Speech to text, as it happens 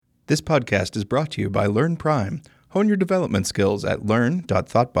This podcast is brought to you by Learn Prime. Hone your development skills at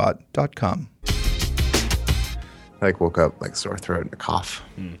learn.thoughtbot.com. I woke up sore throat and a cough.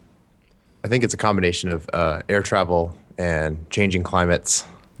 I think it's a combination of air travel and changing climates.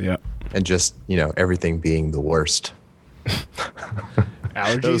 Yeah. And just, everything being the worst.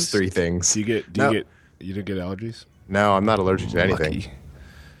 Allergies? Those three things. You didn't get allergies? No, I'm not allergic to anything. Lucky.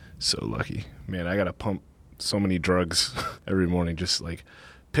 So lucky. Man, I got to pump so many drugs every morning, just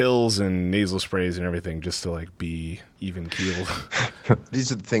pills and nasal sprays and everything, just to be even keeled.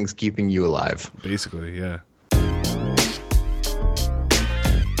 These are the things keeping you alive. Basically, yeah.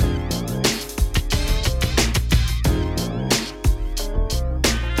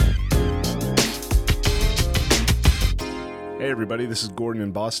 Hey everybody, this is Gordon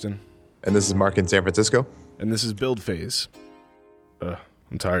in Boston. And this is Mark in San Francisco. And this is Build Phase.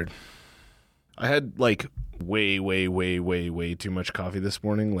 I'm tired. I had way too much coffee this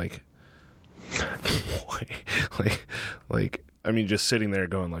morning. Just sitting there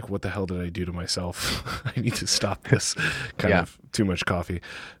going what the hell did I do to myself? I need to stop this kind of too much coffee.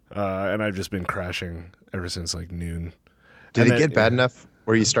 And I've just been crashing ever since noon. Did it get bad enough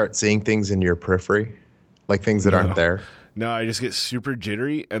where you start seeing things in your periphery? Things that aren't there? No, I just get super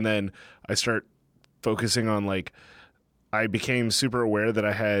jittery, and then I start focusing on I became super aware that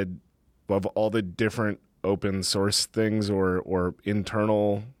I had of all the different open source things or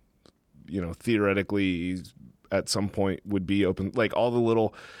internal, theoretically at some point would be open, all the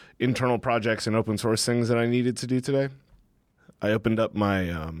little internal projects and open source things that I needed to do today. I opened up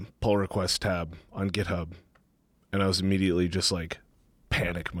my pull request tab on GitHub, and I was immediately just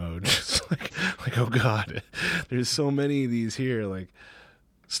panic mode. Just oh God, there's so many of these here,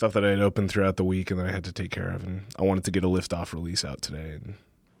 stuff that I had opened throughout the week and that I had to take care of. And I wanted to get a liftoff release out today.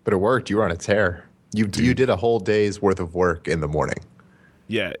 But it worked. You were on a tear. You did a whole day's worth of work in the morning.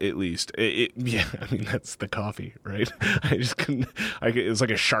 Yeah, at least. Yeah, that's the coffee, right? I just couldn't. It was like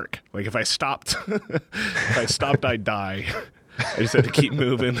a shark. If I stopped, I'd die. I just had to keep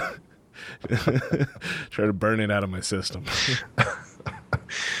moving. Try to burn it out of my system.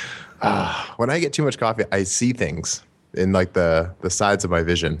 When I get too much coffee, I see things in the sides of my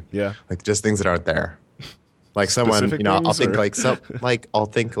vision. Yeah. Just things that aren't there. Someone, I'll think I'll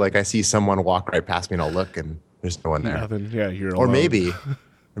think I see someone walk right past me and I'll look and there's no one there. Nothing. Yeah, you're or alone. maybe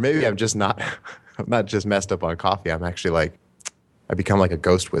I'm just not, I'm not just messed up on coffee. I'm actually I become a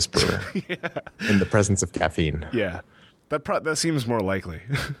ghost whisperer in the presence of caffeine. Yeah. That seems more likely.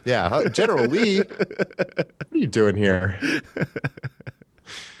 Yeah. General Lee, what are you doing here?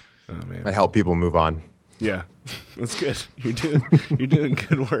 Oh man. I help people move on. Yeah, that's good. You're doing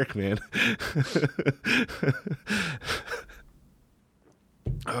good work, man.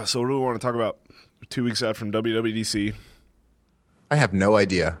 So what do we want to talk about? 2 weeks out from WWDC. I have no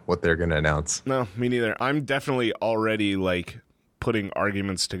idea what they're going to announce. No, me neither. I'm definitely already putting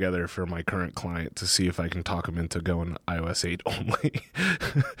arguments together for my current client to see if I can talk them into going iOS 8 only.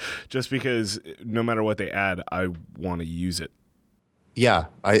 Just because no matter what they add, I want to use it. Yeah,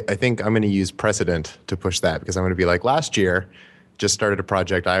 I think I'm going to use precedent to push that because I'm going to be last year, just started a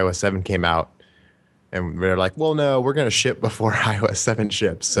project, iOS 7 came out, and they're well, no, we're going to ship before iOS 7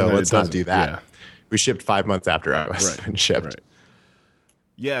 ships, so let's not do that. Yeah. We shipped 5 months after iOS 7 shipped. Right.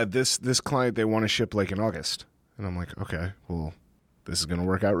 Yeah, this client, they want to ship in August. And I'm okay, well, this is going to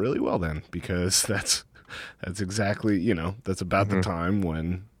work out really well then because that's exactly, that's about the time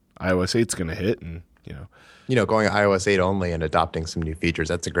when iOS 8's going to hit and, going iOS 8 only and adopting some new features,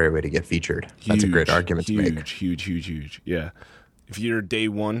 that's a great way to get featured. That's a great argument to make. Huge. Yeah. If you're day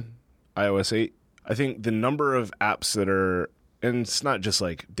one, iOS 8, I think the number of apps that are, and it's not just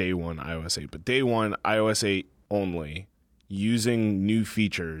day one iOS 8, but day one iOS 8 only, using new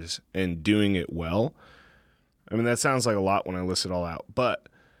features and doing it well. That sounds like a lot when I list it all out, but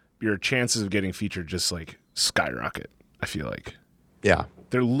your chances of getting featured just skyrocket, I feel like. Yeah.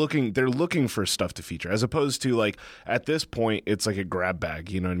 They're looking for stuff to feature as opposed to at this point it's a grab bag,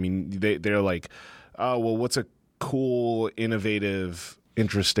 you know what I mean? They're oh, well, what's a cool, innovative,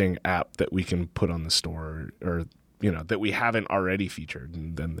 interesting app that we can put on the store or that we haven't already featured,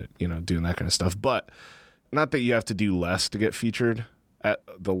 and then doing that kind of stuff. But not that you have to do less to get featured at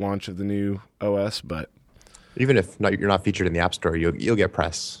the launch of the new OS, but even if you're not featured in the App Store, you'll get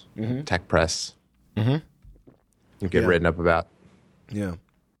press, tech press. Mm-hmm. You'll get written up about. Yeah.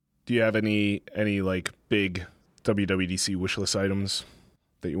 Do you have any big WWDC wishlist items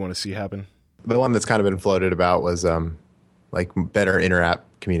that you want to see happen? The one that's kind of been floated about was better inter-app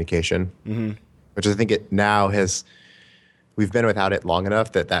communication, which I think it now has. We've been without it long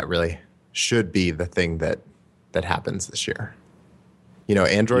enough that really should be the thing that happens this year.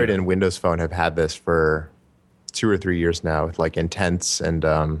 Android Yeah. and Windows Phone have had this for 2 or 3 years now with like Intense and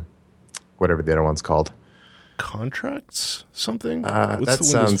whatever the other one's called. Contracts? Something? That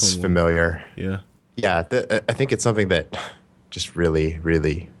Windows sounds Phone one? familiar. Yeah. Yeah, I think it's something that just really,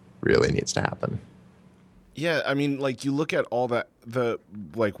 really, really needs to happen. Yeah, I mean, like you look at all that,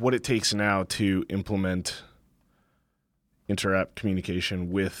 what it takes now to implement inter-app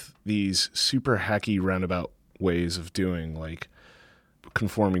communication with these super hacky roundabout ways of doing, like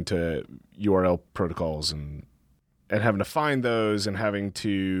conforming to URL protocols and having to find those and having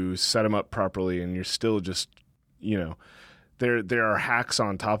to set them up properly, and you're still just, there are hacks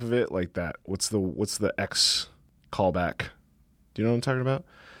on top of it like that. What's the X callback? Do you know what I'm talking about?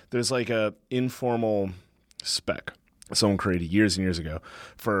 There's like a informal spec someone created years and years ago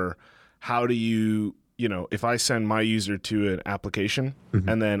for how do you, if I send my user to an application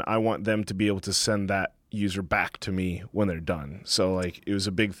and then I want them to be able to send that user back to me when they're done. So like it was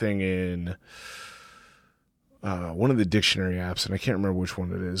a big thing in one of the dictionary apps, and I can't remember which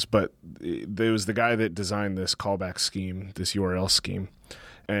one it is, but there was the guy that designed this callback scheme, this URL scheme.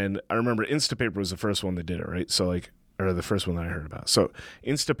 And I remember Instapaper was the first one that did it, right? So like, or the first one that I heard about. So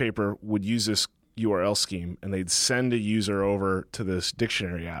Instapaper would use this URL scheme, and they'd send a user over to this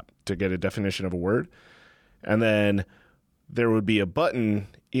dictionary app to get a definition of a word. And then there would be a button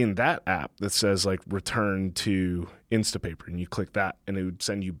in that app that says like return to Instapaper, and you click that and it would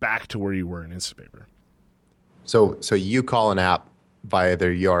send you back to where you were in Instapaper. So you call an app via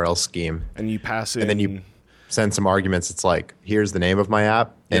their URL scheme, And you pass in, and then you send some arguments. It's like, here's the name of my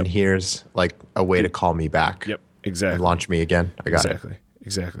app, and Yep. here's like a way to call me back. Yep, And exactly. launch me again. I got it.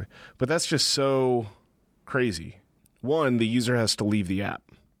 Exactly. But that's just so crazy. One, the user has to leave the app.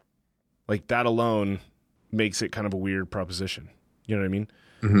 Like that alone makes it kind of a weird proposition. You know what I mean?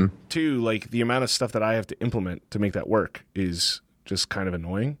 Mm-hmm. Two, like the amount of stuff that I have to implement to make that work is just kind of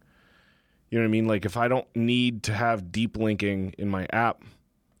annoying. You know what I mean? Like if I don't need to have deep linking in my app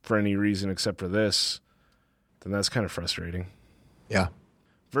for any reason except for this, then that's kind of frustrating. Yeah.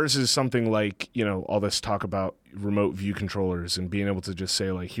 Versus something like, all this talk about remote view controllers and being able to just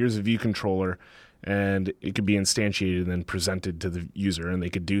say like, here's a view controller, and it could be instantiated and then presented to the user, and they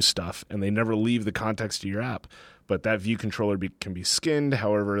could do stuff, and they never leave the context of your app. But that view controller can be skinned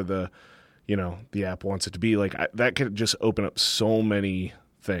however the app wants it to be. Like that could just open up so many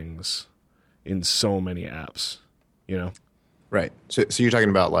things in so many apps, Right. So you're talking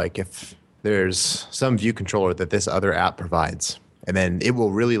about like if there's some view controller that this other app provides, and then it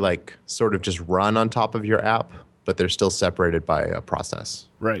will really like sort of just run on top of your app, but they're still separated by a process.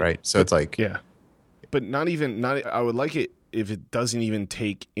 Right. Right. So it's like, Yeah. But I would like it if it doesn't even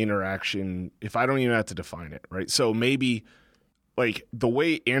take interaction, if I don't even have to define it, right? So maybe like the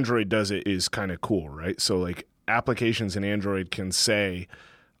way Android does it is kind of cool, right? So like applications in Android can say,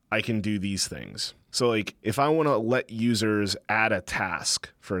 I can do these things. So like if I want to let users add a task,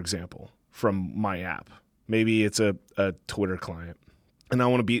 for example, from my app, maybe it's a Twitter client, and I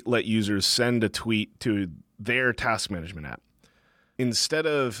want to let users send a tweet to their task management app. Instead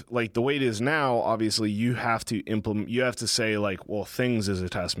of like the way it is now, obviously you have to say like, well, Things is a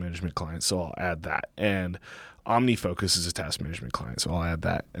task management client, so I'll add that. And OmniFocus is a task management client, so I'll add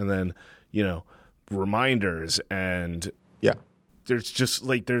that. And then, reminders, and yeah. there's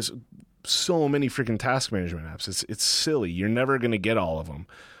so many freaking task management apps. It's silly. You're never going to get all of them.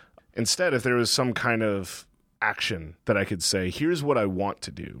 Instead, if there was some kind of action that I could say, here's what I want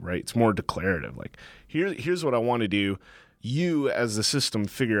to do, right? It's more declarative. Like, here's what I want to do. You, as the system,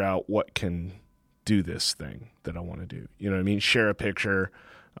 figure out what can do this thing that I want to do. You know what I mean? Share a picture.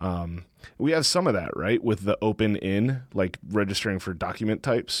 We have some of that, right? With the open in, like registering for document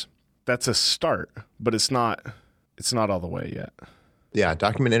types. That's a start, but it's not all the way yet. Yeah,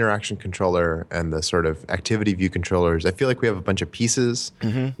 document interaction controller and the sort of activity view controllers. I feel like we have a bunch of pieces.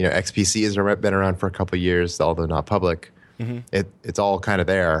 Mm-hmm. XPC has been around for a couple of years, although not public. Mm-hmm. It's all kind of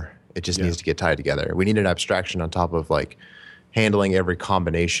there. It just needs to get tied together. We need an abstraction on top of like handling every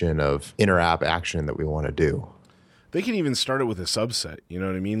combination of inter-app action that we want to do. They can even start it with a subset. You know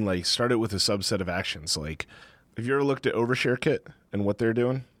what I mean? Like start it with a subset of actions. Like, have you ever looked at OverShareKit and what they're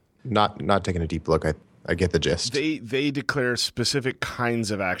doing? Not taking a deep look. I get the gist. They declare specific kinds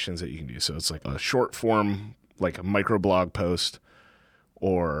of actions that you can do. So it's like a short form, like a microblog post,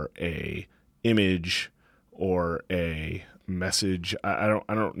 or a image, or a message. I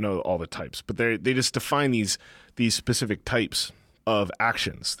don't know all the types, but they just define these specific types of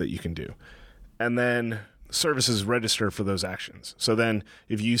actions that you can do, and then services register for those actions. So then,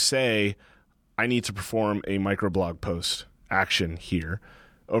 if you say, "I need to perform a microblog post action here,"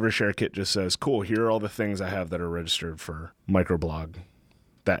 OverShareKit just says, cool, here are all the things I have that are registered for microblog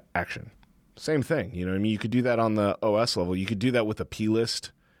that action. Same thing, you know what I mean? You could do that on the OS level. You could do that with a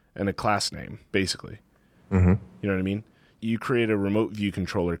plist and a class name, basically. Mm-hmm. You know what I mean? You create a remote view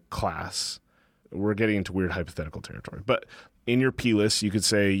controller class. We're getting into weird hypothetical territory. But in your plist, you could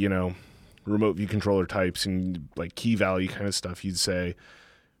say, you know, remote view controller types and like key value kind of stuff. You'd say,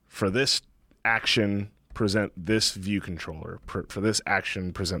 for this action, present this view controller. For this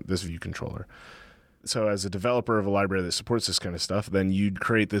action, present this view controller. So as a developer of a library that supports this kind of stuff, then you'd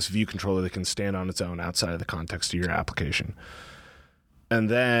create this view controller that can stand on its own outside of the context of your application. And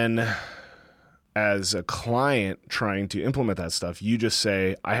then as a client trying to implement that stuff, you just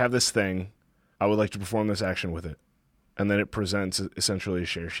say, I have this thing. I would like to perform this action with it. And then it presents essentially a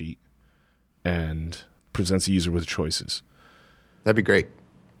share sheet and presents the user with choices. That'd be great.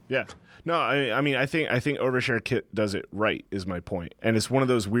 Yeah. No, I mean, I think Overshare Kit does it right, is my point. And it's one of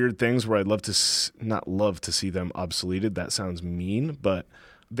those weird things where I'd love to not love to see them obsoleted. That sounds mean, but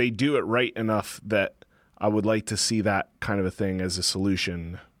they do it right enough that I would like to see that kind of a thing as a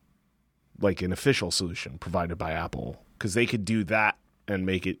solution, like an official solution provided by Apple, because they could do that and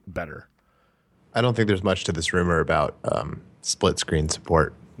make it better. I don't think there's much to this rumor about split screen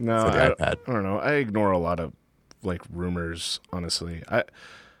support for the iPad. I don't know. I ignore a lot of like rumors, honestly. Yeah.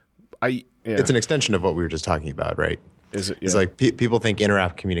 It's an extension of what we were just talking about, right? Is it? Yeah. It's like people think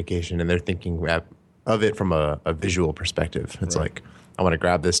inter-app communication, and they're thinking of it from a visual perspective. It's Right. like, I want to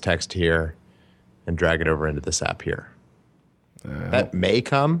grab this text here and drag it over into this app here. That may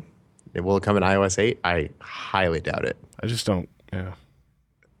come. Will it come in iOS 8? I highly doubt it. I just don't. Yeah.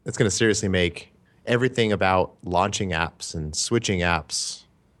 It's going to seriously make everything about launching apps and switching apps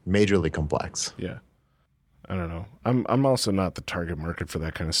majorly complex. Yeah. I don't know. I'm also not the target market for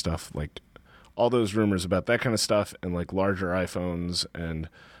that kind of stuff. Like all those rumors about that kind of stuff and like larger iPhones and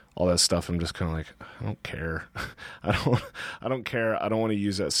all that stuff. I'm just kind of like, I don't care. I don't care. I don't want to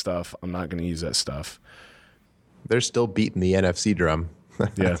use that stuff. I'm not going to use that stuff. They're still beating the NFC drum.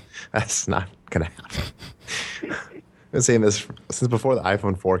 Yeah. That's not going to happen. I've been saying this since before the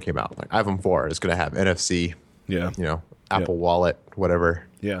iPhone 4 came out. Like iPhone 4 is going to have NFC, Yeah. Apple Wallet, whatever.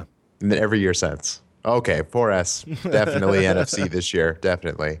 Yeah. And then every year since. Okay, 4S, definitely NFC this year,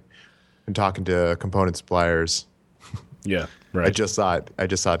 definitely. Been talking to component suppliers. Yeah. Right. I just saw it the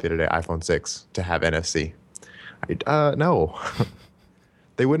other day, iPhone 6 to have NFC. No.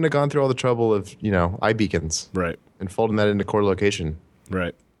 They wouldn't have gone through all the trouble of, iBeacons Right. and folding that into core location.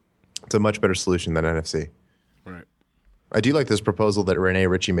 Right. It's a much better solution than NFC. Right. I do like this proposal that Renee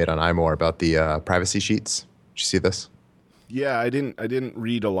Ritchie made on iMore about the privacy sheets. Did you see this? Yeah, I didn't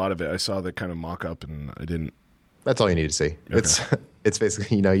read a lot of it. I saw the kind of mock-up, and I didn't. That's all you need to see. Okay. It's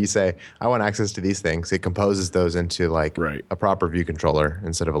basically, you say, I want access to these things. It composes those into like Right. a proper view controller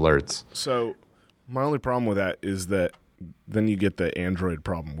instead of alerts. So my only problem with that is that then you get the Android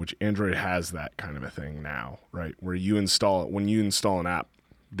problem, which Android has that kind of a thing now, right? Where when you install an app,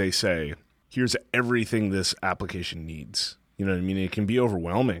 they say, here's everything this application needs. You know what I mean? It can be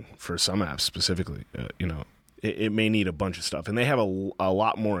overwhelming for some apps specifically, It may need a bunch of stuff, and they have a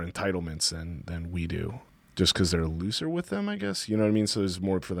lot more entitlements than we do, just because they're looser with them, I guess. You know what I mean? So there's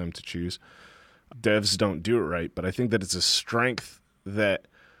more for them to choose. Devs don't do it right, but I think that it's a strength that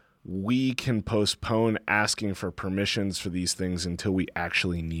we can postpone asking for permissions for these things until we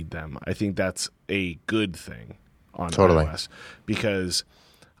actually need them. I think that's a good thing on Totally. iOS, because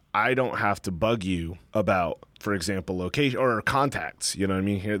I don't have to bug you about, for example, location or contacts. You know what I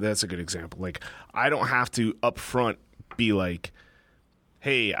mean? Here, that's a good example. Like, I don't have to upfront be like,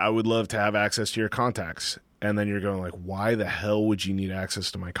 hey, I would love to have access to your contacts. And then you're going like, why the hell would you need access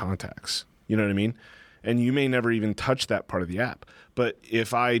to my contacts? You know what I mean? And you may never even touch that part of the app. But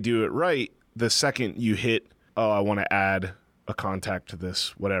if I do it right, the second you hit, I want to add a contact to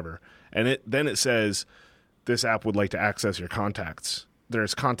this, whatever. And then it says, this app would like to access your contacts.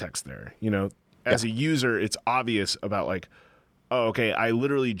 There's context there, As a user, it's obvious about like, oh, okay, I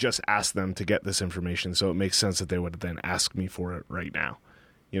literally just asked them to get this information, so it makes sense that they would then ask me for it right now,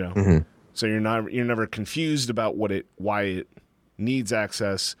 Mm-hmm. So you're never confused about why it needs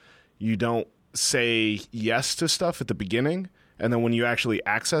access. You don't say yes to stuff at the beginning, and then when you actually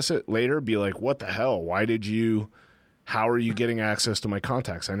access it later, be like, what the hell? How are you getting access to my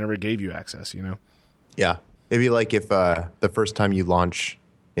contacts? I never gave you access, Yeah. Maybe like if the first time you launch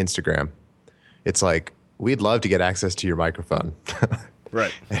Instagram, it's like, we'd love to get access to your microphone.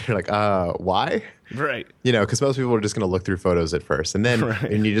 Right. And you're like, why? Right. Because most people are just going to look through photos at first. And then Right.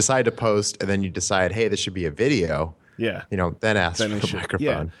 and you decide to post, and then you decide, hey, this should be a video. Yeah. Then ask Then for it the should-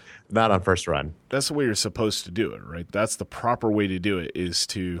 microphone. Not on first run. That's the way you're supposed to do it, right? That's the proper way to do it, is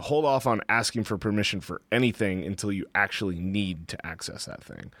to hold off on asking for permission for anything until you actually need to access that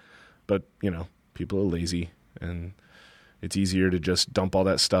thing. But, people are lazy, and it's easier to just dump all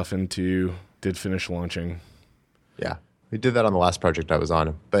that stuff into did finish launching. Yeah. We did that on the last project I was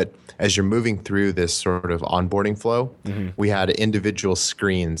on. But as you're moving through this sort of onboarding flow, we had individual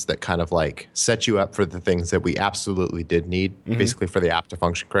screens that kind of like set you up for the things that we absolutely did need, basically for the app to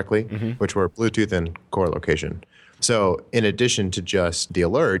function correctly, which were Bluetooth and core location. So in addition to just the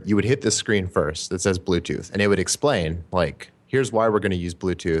alert, you would hit this screen first that says Bluetooth, and it would explain, like, here's why we're going to use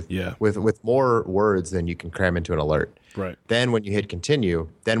Bluetooth with more words than you can cram into an alert. Right. Then when you hit continue,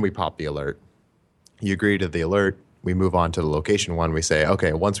 then we pop the alert. You agree to the alert. We move on to the location one. We say,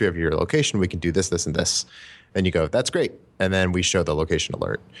 okay, once we have your location, we can do this, this, and this. Then you go, that's great. And then we show the location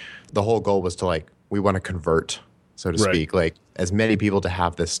alert. The whole goal was to we want to convert, so to speak, as many people to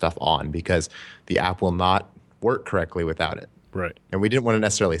have this stuff on, because the app will not work correctly without it. Right. And we didn't want to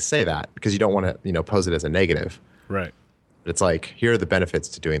necessarily say that because you don't want to, pose it as a negative. Right. But it's like, here are the benefits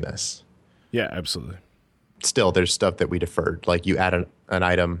to doing this. Yeah, absolutely. Still, there's stuff that we deferred. Like you add an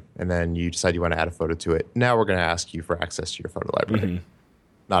item and then you decide you want to add a photo to it. Now we're going to ask you for access to your photo library,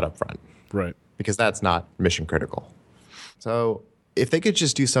 not up front. Right. Because that's not mission critical. So if they could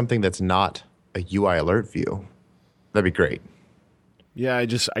just do something that's not a UI alert view, that'd be great. Yeah,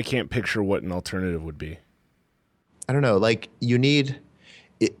 I can't picture what an alternative would be. I don't know. It'd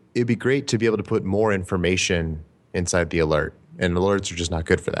be great to be able to put more information inside the alert, and alerts are just not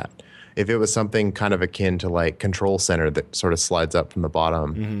good for that. If it was something kind of akin to Control Center that sort of slides up from the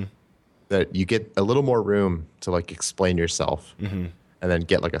bottom, that you get a little more room to explain yourself, and then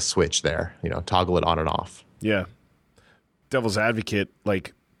get a switch there, toggle it on and off. Yeah. Devil's advocate,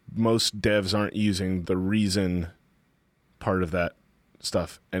 most devs aren't using the reason part of that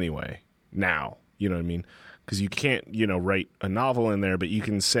stuff anyway now. You know what I mean? Because you can't, write a novel in there, but you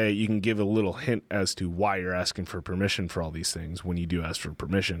can give a little hint as to why you're asking for permission for all these things when you do ask for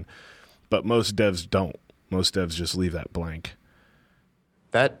permission. But most devs don't. Most devs just leave that blank.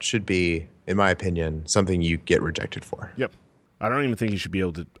 That should be, in my opinion, something you get rejected for. Yep. I don't even think you should be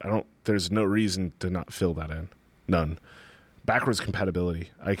able to. There's no reason to not fill that in. None. Backwards compatibility.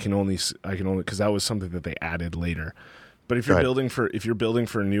 I can only because that was something that they added later. But if you're building for a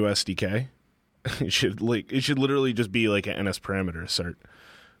new SDK, it should literally just be like an NS parameter cert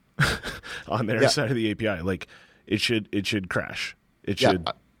on their side of the API. It should crash. It should.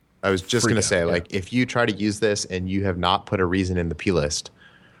 I was just going to say, if you try to use this and you have not put a reason in the P list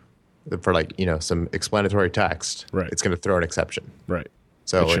for some explanatory text, it's going to throw an exception. Right.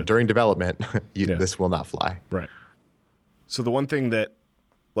 So during development, this will not fly. Right. So the one thing that,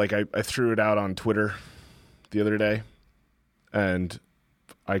 I threw it out on Twitter the other day, and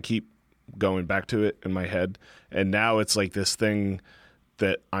I keep going back to it in my head, and now it's this thing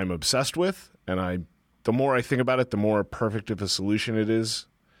that I'm obsessed with, and the more I think about it, the more perfect of a solution it is,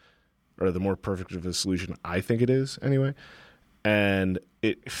 or the more perfect of a solution I think it is anyway. And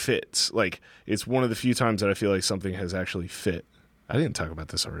it fits. It's one of the few times that I feel like something has actually fit. I didn't talk about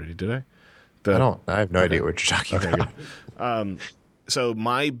this already, did I? I have no idea what you're talking about. So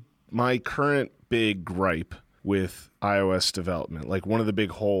my current big gripe with iOS development, one of the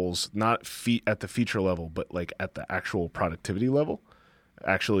big holes, not at the feature level, but at the actual productivity level,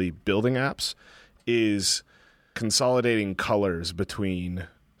 actually building apps, is consolidating colors between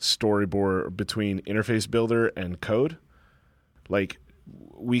between interface builder and code.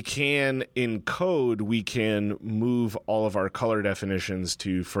 We can, in code, we can move all of our color definitions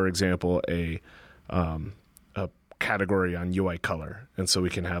to, for example, a category on UI color. And so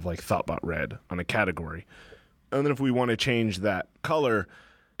we can have Thoughtbot red on a category. And then if we want to change that color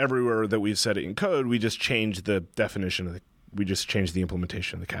everywhere that we've set it in code, we just change the definition we just change the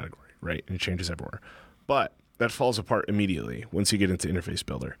implementation of the category, right? And it changes everywhere. But that falls apart immediately once you get into Interface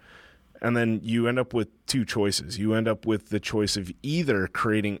Builder. And then you end up with two choices. You end up with the choice of either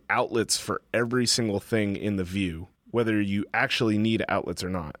creating outlets for every single thing in the view, whether you actually need outlets or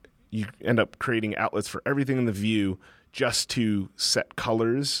not. You end up creating outlets for everything in the view just to set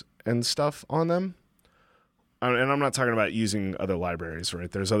colors and stuff on them. And I'm not talking about using other libraries,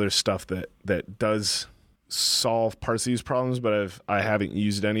 right? There's other stuff that does solve parts of these problems, but I haven't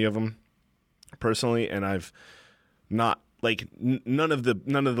used any of them personally, and I've not none of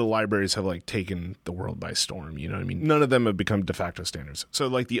the libraries have taken the world by storm. You know what I mean? None of them have become de facto standards. So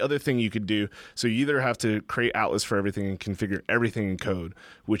the other thing you could do, so you either have to create outlets for everything and configure everything in code,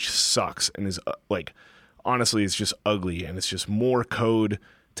 which sucks and is honestly, it's just ugly, and it's just more code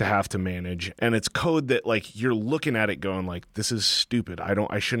to have to manage, and it's code that like you're looking at it going like, this is stupid.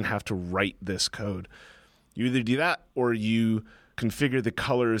 I shouldn't have to write this code. You either do that or you configure the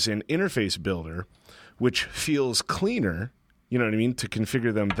colors in Interface Builder, which feels cleaner, you know what I mean, to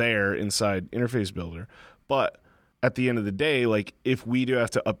configure them there inside Interface Builder. But at the end of the day, like if we do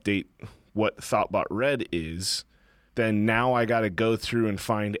have to update what Thoughtbot Red is, then now I got to go through and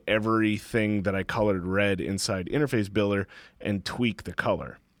find everything that I colored red inside Interface Builder and tweak the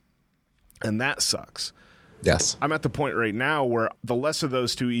color. And that sucks. Yes. I'm at the point right now where the less of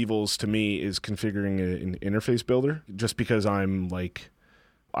those two evils to me is configuring an Interface Builder, just because I'm like,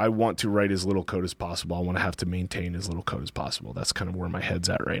 I want to write as little code as possible. I want to have to maintain as little code as possible. That's kind of where my head's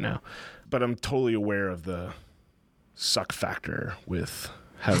at right now. But I'm totally aware of the suck factor with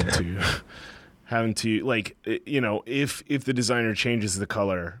having to like, you know, if the designer changes the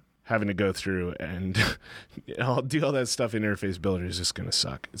color, having to go through and I'll do all that stuff in Interface Builder is just going to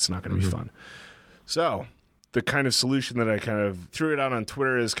suck. It's not going to be fun. So the kind of solution that I kind of threw it out on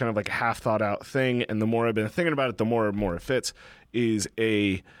Twitter is kind of like a half thought out thing. And the more I've been thinking about it, the more and more it fits, is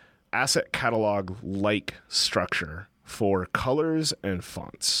a asset catalog like structure for colors and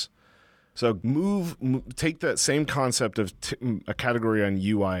fonts. So take that same concept of a category on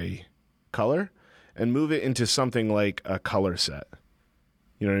UI color and move it into something like a color set.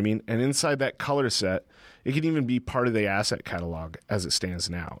 You know what I mean? And inside that color set, it can even be part of the asset catalog as it stands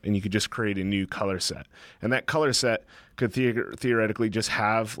now. And you could just create a new color set. And that color set could theoretically just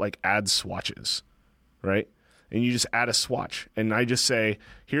have like add swatches, right? And you just add a swatch. And I just say,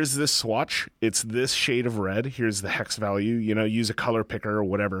 here's this swatch. It's this shade of red. Here's the hex value. You know, use a color picker or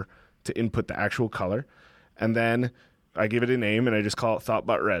whatever to input the actual color. And then I give it a name and I just call it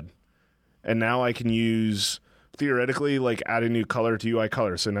Thoughtbot Red. And now I can use, theoretically, like add a new color to UI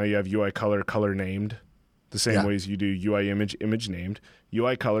color. So now you have UI color, color named, the same way as you do UI image, image named,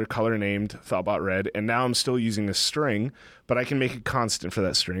 UI color, color named, Thoughtbot Red. And now I'm still using a string, but I can make a constant for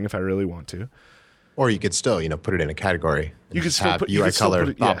that string if I really want to. Or you could still, put it in a category. You could still have put UI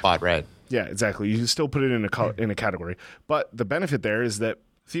color, Thoughtbot Red. Yeah, exactly. You can still put it in a category. But the benefit there is that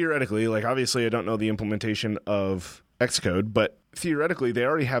theoretically, like obviously I don't know the implementation of Xcode, but theoretically they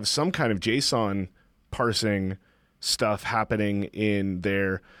already have some kind of JSON parsing stuff happening in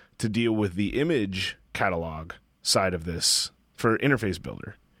there to deal with the image catalog side of this for Interface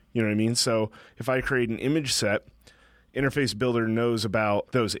Builder. You know what I mean? So if I create an image set, Interface Builder knows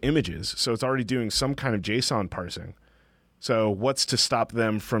about those images. So it's already doing some kind of JSON parsing. So what's to stop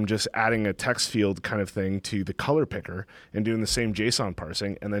them from just adding a text field kind of thing to the color picker and doing the same JSON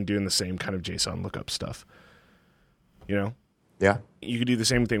parsing and then doing the same kind of JSON lookup stuff? You know? Yeah. You could do the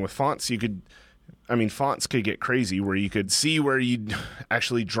same thing with fonts. Fonts could get crazy where you could see where you'd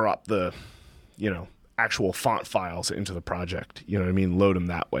actually drop the, actual font files into the project. You know what I mean? Load them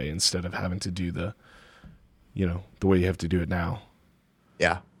that way instead of having to do the way you have to do it now.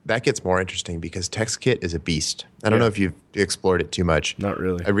 Yeah. That gets more interesting because TextKit is a beast. I don't know if you've explored it too much. Not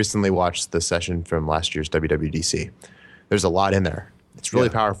really. I recently watched the session from last year's WWDC. There's a lot in there. It's really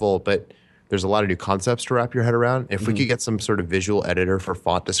powerful, but there's a lot of new concepts to wrap your head around. If we could get some sort of visual editor for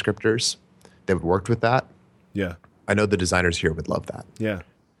font descriptors that would work with that, I know the designers here would love that. Yeah.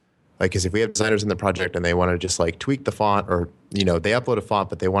 Because if we have designers in the project and they want to just tweak the font or, they upload a font,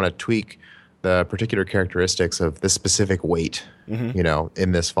 but they want to tweak the particular characteristics of this specific weight,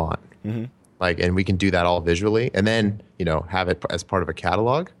 in this font. Mm-hmm. And we can do that all visually and then, have it as part of a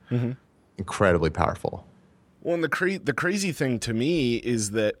catalog. Mm-hmm. Incredibly powerful. Well, and the crazy thing to me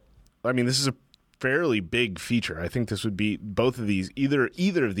is that, this is a fairly big feature. I think this would be both of these, either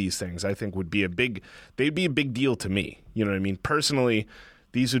of these things, I think they'd be a big deal to me. You know what I mean? Personally,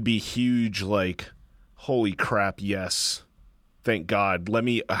 these would be huge, holy crap, yes. Thank God.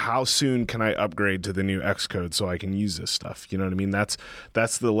 How soon can I upgrade to the new Xcode so I can use this stuff? You know what I mean?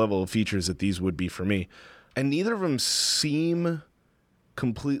 That's the level of features that these would be for me. And neither of them seem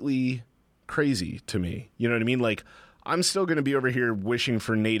completely crazy to me. You know what I mean? I'm still going to be over here wishing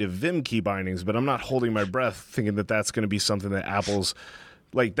for native Vim key bindings, but I'm not holding my breath thinking that that's going to be something that Apple's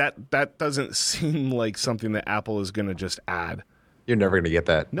that doesn't seem like something that Apple is going to just add. You're never going to get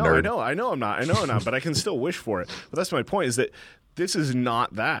that. No, nerd. I know I'm not, but I can still wish for it. But that's my point, is that this is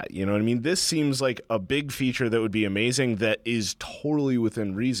not that, you know what I mean? This seems like a big feature that would be amazing that is totally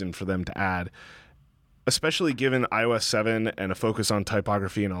within reason for them to add, especially given iOS 7 and a focus on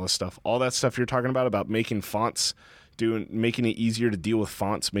typography and all this stuff. All that stuff you're talking about making fonts, making it easier to deal with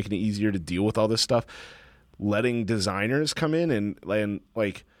fonts, making it easier to deal with all this stuff, letting designers come in and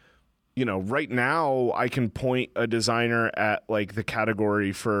right now I can point a designer at the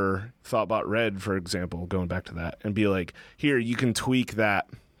category for Thoughtbot Red, for example, going back to that, and be like, here, you can tweak that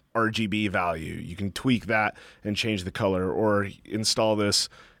RGB value. You can tweak that and change the color, or install this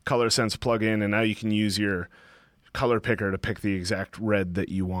ColorSense plugin, and now you can use your color picker to pick the exact red that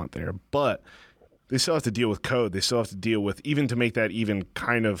you want there. But they still have to deal with code. They still have to deal with, even to make that even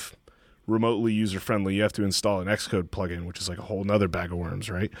kind of remotely user-friendly, you have to install an Xcode plugin, which is like a whole nother bag of worms,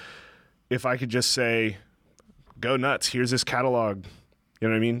 right? If I could just say, go nuts, here's this catalog, you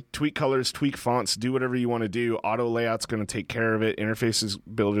know what I mean? Tweak colors, tweak fonts, do whatever you want to do. Auto layout's going to take care of it. Interfaces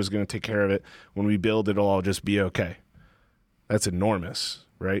builder's going to take care of it. When we build, it'll all just be okay. That's enormous,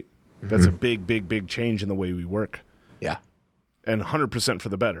 right? Mm-hmm. That's a big, big, big change in the way we work. Yeah. And 100% for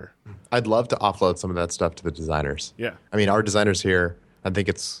the better. I'd love to offload some of that stuff to the designers. Yeah. I mean, our designers here, I think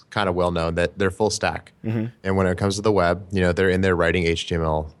it's kind of well known that they're full stack. Mm-hmm. And when it comes to the web, you know, they're in there writing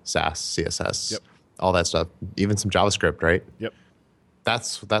HTML, SAS, CSS, all that stuff, even some JavaScript, right? Yep.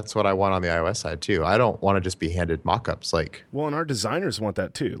 That's what I want on the iOS side too. I don't want to just be handed mock-ups like. Well, and our designers want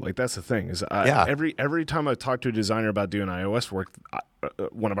that too. Like, that's the thing is, every time I talk to a designer about doing iOS work,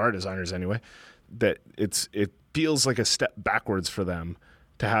 one of our designers anyway, that it feels like a step backwards for them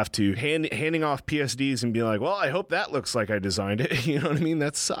to have to handing off PSDs and be like, well, I hope that looks like I designed it. You know what I mean?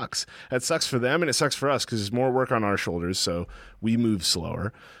 That sucks. That sucks for them, and it sucks for us because it's more work on our shoulders, so we move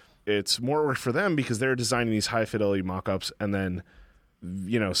slower. It's more work for them because they're designing these high fidelity mock-ups, and then,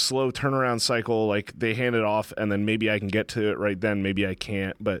 you know, slow turnaround cycle, like they hand it off and then maybe I can get to it right then, maybe I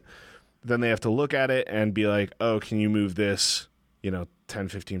can't, but then they have to look at it and be like, oh, can you move this, you know, 10,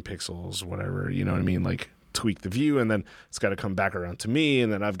 15 pixels, whatever, you know what I mean? Like, tweak the view, and then it's got to come back around to me,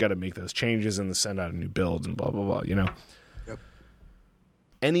 and then I've got to make those changes and then send out a new build and blah, blah, blah, you know? Yep.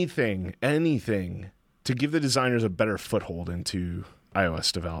 Anything to give the designers a better foothold into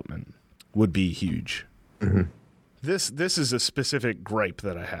iOS development would be huge. Mm-hmm. This is a specific gripe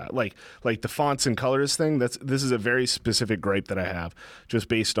that I have. Like the fonts and colors thing, this is a very specific gripe that I have, just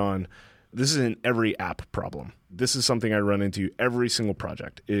based on, this is in every app problem. This is something I run into every single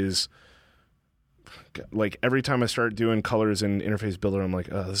project, is like every time I start doing colors in Interface Builder, I'm like,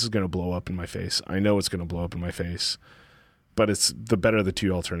 oh, this is going to blow up in my face. I know it's going to blow up in my face, but it's the better of the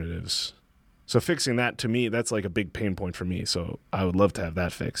two alternatives. So fixing that, to me, that's like a big pain point for me. So I would love to have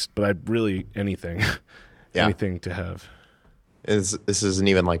that fixed, but I'd really, anything to have. This isn't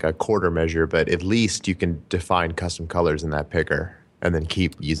even like a quarter measure, but at least you can define custom colors in that picker and then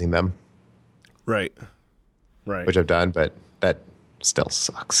keep using them. Right. Which I've done, but that still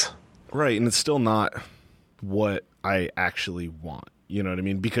sucks. Right, and it's still not what I actually want. You know what I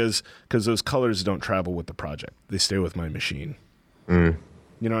mean? Because those colors don't travel with the project. They stay with my machine. Mm.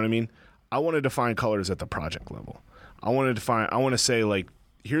 You know what I mean? I want to define colors at the project level. I want to say, like,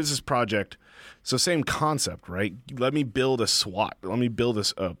 here's this project. So same concept, right? Let me build a SWAT. Let me build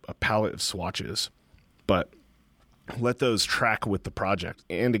a palette of swatches, but let those track with the project.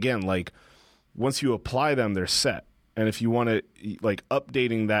 And again, like, once you apply them, they're set. And if you want to, like,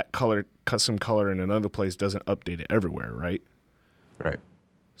 updating that color, custom color in another place doesn't update it everywhere, right? Right.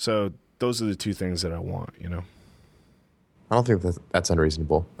 So those are the two things that I want, you know? I don't think that's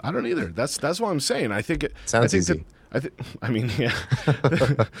unreasonable. I don't either. That's what I'm saying. I think it sounds easy. I mean, yeah.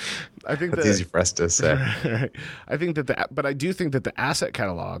 I think that's easy for us to say. Right. I think but I do think that the asset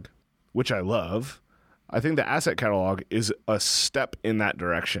catalog, which I love, I think the asset catalog is a step in that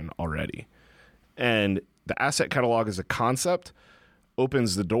direction already. And the asset catalog as a concept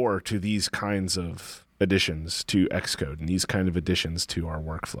opens the door to these kinds of additions to Xcode and these kind of additions to our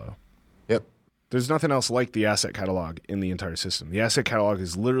workflow. Yep. There's nothing else like the asset catalog in the entire system. The asset catalog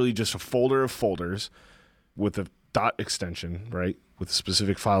is literally just a folder of folders with a dot extension, right? With a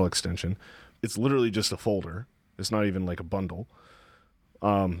specific file extension. It's literally just a folder. It's not even like a bundle.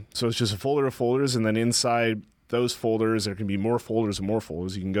 So it's just a folder of folders, and then inside those folders, there can be more folders and more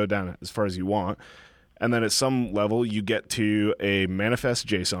folders. You can go down as far as you want. And then at some level, you get to a manifest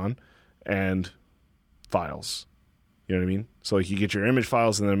JSON and files. You know what I mean? So like you get your image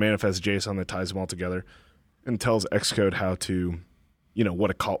files and then a manifest JSON that ties them all together and tells Xcode how to, you know, what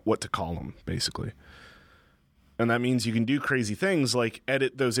to call them, basically. And that means you can do crazy things like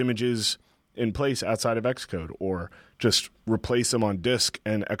edit those images in place outside of Xcode, or just replace them on disk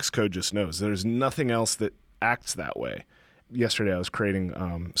and Xcode just knows. There's nothing else that acts that way. Yesterday I was creating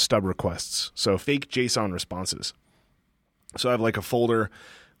stub requests, so fake JSON responses. So I have like a folder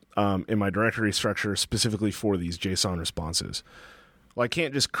in my directory structure specifically for these JSON responses. Well, I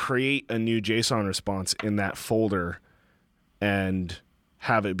can't just create a new JSON response in that folder and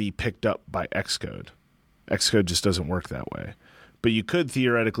have it be picked up by Xcode. Xcode just doesn't work that way. But you could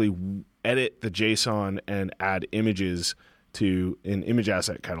theoretically edit the JSON and add images to an image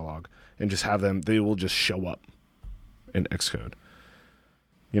asset catalog and just have them, they will just show up in Xcode.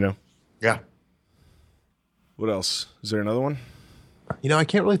 You know? Yeah. What else? Is there another one? I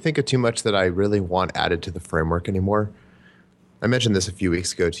can't really think of too much that I really want added to the framework anymore. I mentioned this a few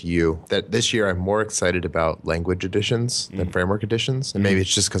weeks ago to you that this year I'm more excited about language additions than framework additions. And maybe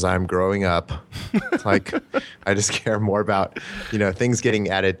it's just because I'm growing up. Like, I just care more about, things getting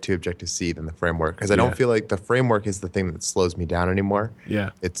added to Objective-C than the framework. Because I don't feel like the framework is the thing that slows me down anymore.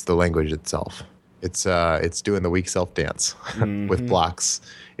 Yeah. It's the language itself. It's doing the weak self dance with blocks.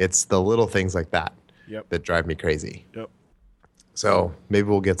 It's the little things like that that drive me crazy. Yep. So maybe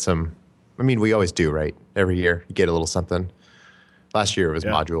we'll get some. I mean, we always do, right? Every year you get a little something. Last year it was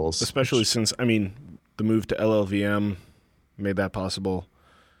modules. Especially since, the move to LLVM made that possible.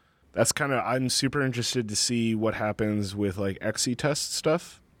 That's I'm super interested to see what happens with like XC test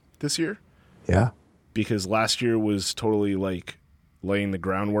stuff this year. Yeah. Because last year was totally like laying the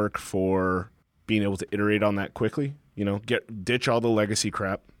groundwork for being able to iterate on that quickly. Ditch all the legacy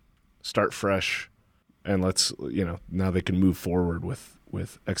crap, start fresh, and let's, now they can move forward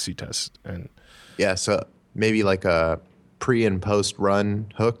with XC test. And yeah, so maybe like a pre and post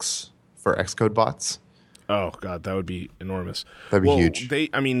run hooks for Xcode bots. Oh God, that would be enormous. That'd be huge. They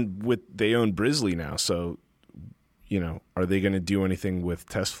own Brizzly now, so are they going to do anything with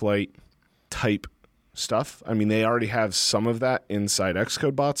test flight type stuff? I mean, they already have some of that inside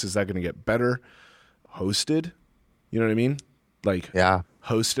Xcode bots. Is that going to get better? Hosted, you know what I mean? Like,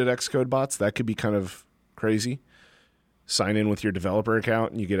 hosted Xcode bots, that could be kind of crazy. Sign in with your developer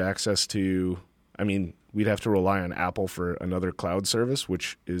account and you get access to. We'd have to rely on Apple for another cloud service,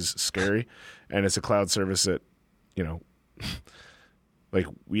 which is scary. And it's a cloud service that, like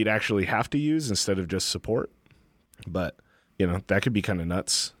we'd actually have to use instead of just support. But, that could be kind of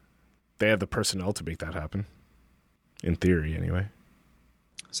nuts. They have the personnel to make that happen. In theory, anyway.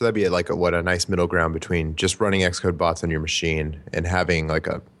 So that'd be like a nice middle ground between just running Xcode bots on your machine and having like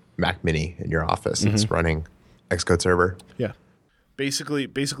a Mac Mini in your office that's running Xcode server. Yeah. Basically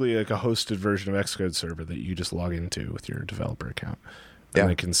like a hosted version of Xcode server that you just log into with your developer account.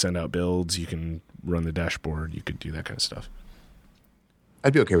 And it can send out builds. You can run the dashboard. You could do that kind of stuff.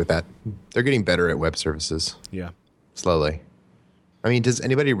 I'd be okay with that. They're getting better at web services. Yeah. Slowly. Does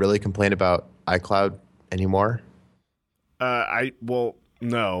anybody really complain about iCloud anymore?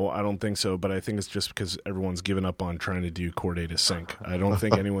 No, I don't think so. But I think it's just because everyone's given up on trying to do core data sync. I don't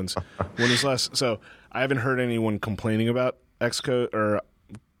think anyone's. So I haven't heard anyone complaining about Xcode or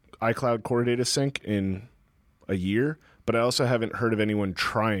iCloud core data sync in a year, but I also haven't heard of anyone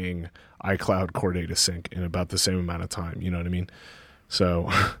trying iCloud core data sync in about the same amount of time. You know what I mean? So,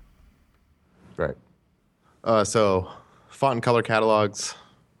 right. So font and color catalogs.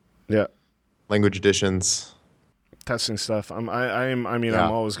 Yeah. Language additions. Testing stuff. I'm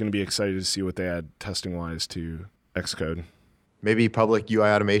always going to be excited to see what they add testing wise to Xcode. Maybe public UI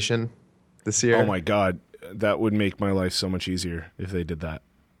automation this year. Oh my God. That would make my life so much easier if they did that.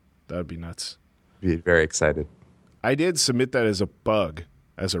 That would be nuts. Be very excited. I did submit that as a bug,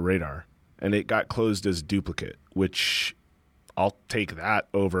 as a radar, and it got closed as duplicate, which I'll take that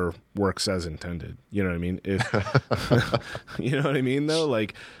over works as intended. You know what I mean? You know what I mean, though?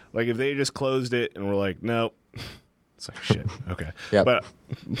 Like if they just closed it and were like, nope. It's like, shit, okay. Yep.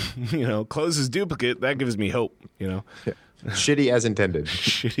 But, close as duplicate, that gives me hope, Yeah. Shitty as intended.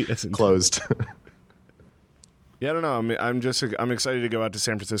 Shitty as intended. Closed. Yeah, I don't know. I'm excited to go out to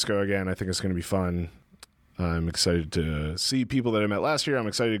San Francisco again. I think it's going to be fun. I'm excited to see people that I met last year. I'm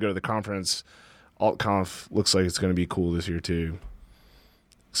excited to go to the conference. AltConf looks like it's going to be cool this year too.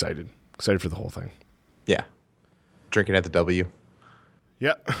 Excited for the whole thing. Yeah. Drinking at the W.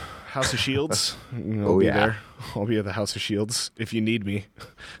 Yep. House of Shields. I'll be there. I'll be at the House of Shields if you need me.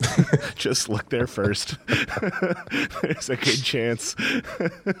 Just look there first. There's a good chance.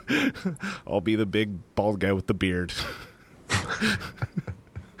 I'll be the big bald guy with the beard.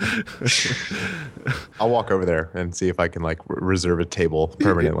 I'll walk over there and see if I can reserve a table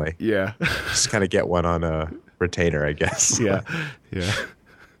permanently. Yeah. Just kind of get one on a retainer, I guess. Yeah.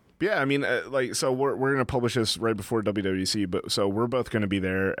 Yeah, so we're going to publish this right before WWDC, but so we're both going to be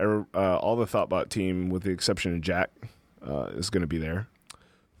there. All the Thoughtbot team, with the exception of Jack, is going to be there.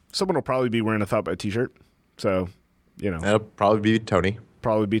 Someone will probably be wearing a Thoughtbot t-shirt, so, That'll probably be Tony.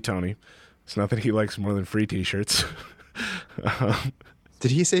 It's not that he likes more than free t-shirts.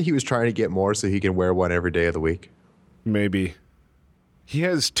 Did he say he was trying to get more so he can wear one every day of the week? Maybe. He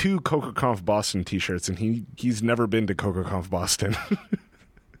has 2 CocoConf Boston t-shirts, and he's never been to CocoConf Boston.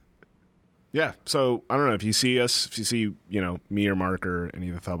 Yeah, so I don't know if you see us, if you see me or Mark or any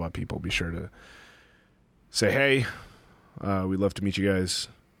of the Thoughtbot people, be sure to say hey. We'd love to meet you guys,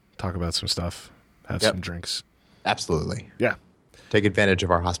 talk about some stuff, have some drinks. Absolutely. Yeah. take advantage of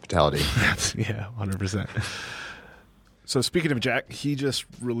our hospitality. Yeah, 100%. So speaking of Jack, he just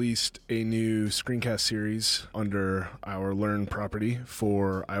released a new screencast series under our Learn property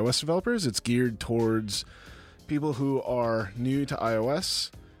for iOS developers. It's geared towards people who are new to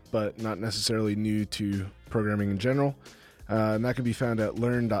iOS, but not necessarily new to programming in general. And that can be found at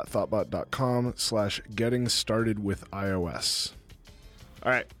learn.thoughtbot.com/getting started with iOS.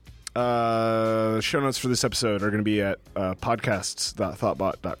 All right. Show notes for this episode are going to be at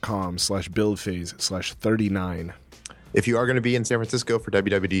podcasts.thoughtbot.com/buildphase/39. If you are going to be in San Francisco for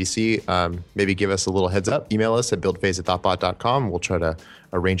WWDC, maybe give us a little heads up. Email us at buildphase@thoughtbot.com. We'll try to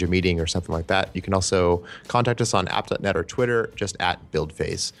arrange a meeting or something like that. You can also contact us on app.net or Twitter, just at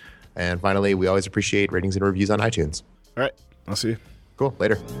buildphase. And finally, we always appreciate ratings and reviews on iTunes. All right. I'll see you. Cool.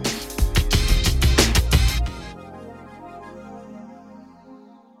 Later.